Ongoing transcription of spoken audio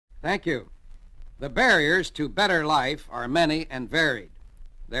Thank you. The barriers to better life are many and varied.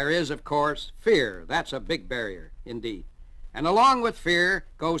 There is, of course, fear. That's a big barrier, indeed. And along with fear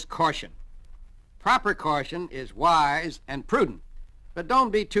goes caution. Proper caution is wise and prudent, but don't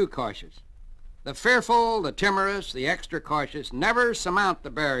be too cautious. The fearful, the timorous, the extra cautious never surmount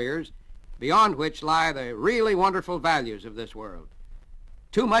the barriers beyond which lie the really wonderful values of this world.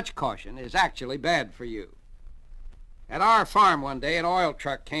 Too much caution is actually bad for you. At our farm one day, an oil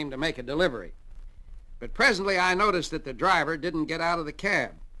truck came to make a delivery. But presently I noticed that the driver didn't get out of the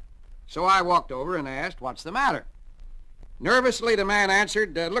cab. So I walked over and asked, "What's the matter?" Nervously, the man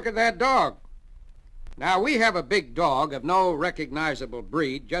answered, "Look at that dog." Now, we have a big dog of no recognizable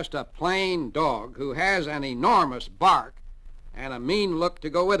breed, just a plain dog who has an enormous bark and a mean look to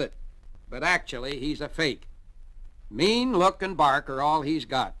go with it. But actually, he's a fake. Mean look and bark are all he's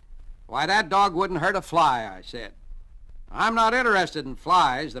got. Why, that dog wouldn't hurt a fly, I said. "I'm not interested in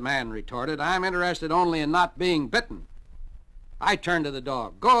flies," the man retorted. "I'm interested only in not being bitten." I turned to the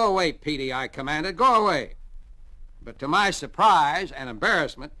dog. "Go away, Petey," I commanded. "Go away." But to my surprise and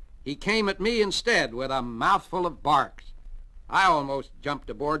embarrassment, he came at me instead with a mouthful of barks. I almost jumped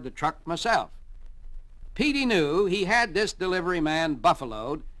aboard the truck myself. Petey knew he had this delivery man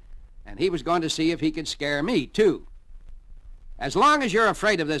buffaloed, and he was going to see if he could scare me, too. "As long as you're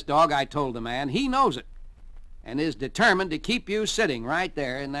afraid of this dog," I told the man, "he knows it, and is determined to keep you sitting right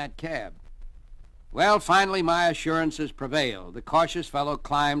there in that cab." Well, finally my assurances prevailed. The cautious fellow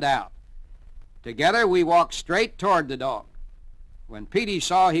climbed out. Together we walked straight toward the dog. When Petey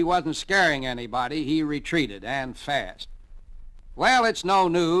saw he wasn't scaring anybody, he retreated, and fast. Well, it's no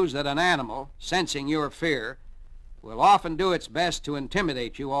news that an animal, sensing your fear, will often do its best to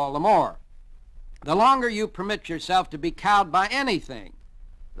intimidate you all the more. The longer you permit yourself to be cowed by anything,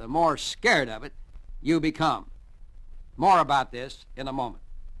 the more scared of it you become. More about this in a moment.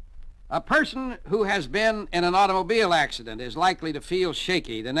 A person who has been in an automobile accident is likely to feel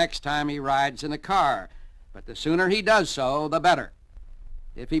shaky the next time he rides in a car, but the sooner he does so, the better.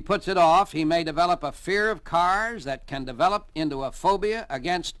 If he puts it off, he may develop a fear of cars that can develop into a phobia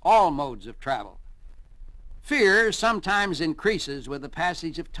against all modes of travel. Fear sometimes increases with the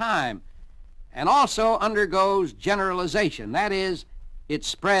passage of time and also undergoes generalization. That is, it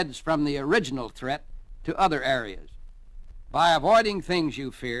spreads from the original threat to other areas. By avoiding things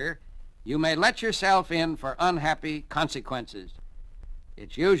you fear, you may let yourself in for unhappy consequences.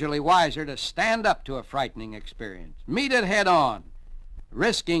 It's usually wiser to stand up to a frightening experience, meet it head on,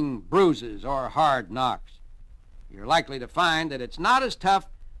 risking bruises or hard knocks. You're likely to find that it's not as tough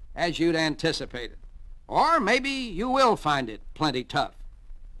as you'd anticipated. Or maybe you will find it plenty tough,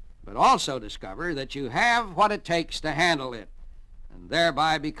 but also discover that you have what it takes to handle it, and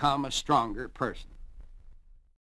thereby become a stronger person.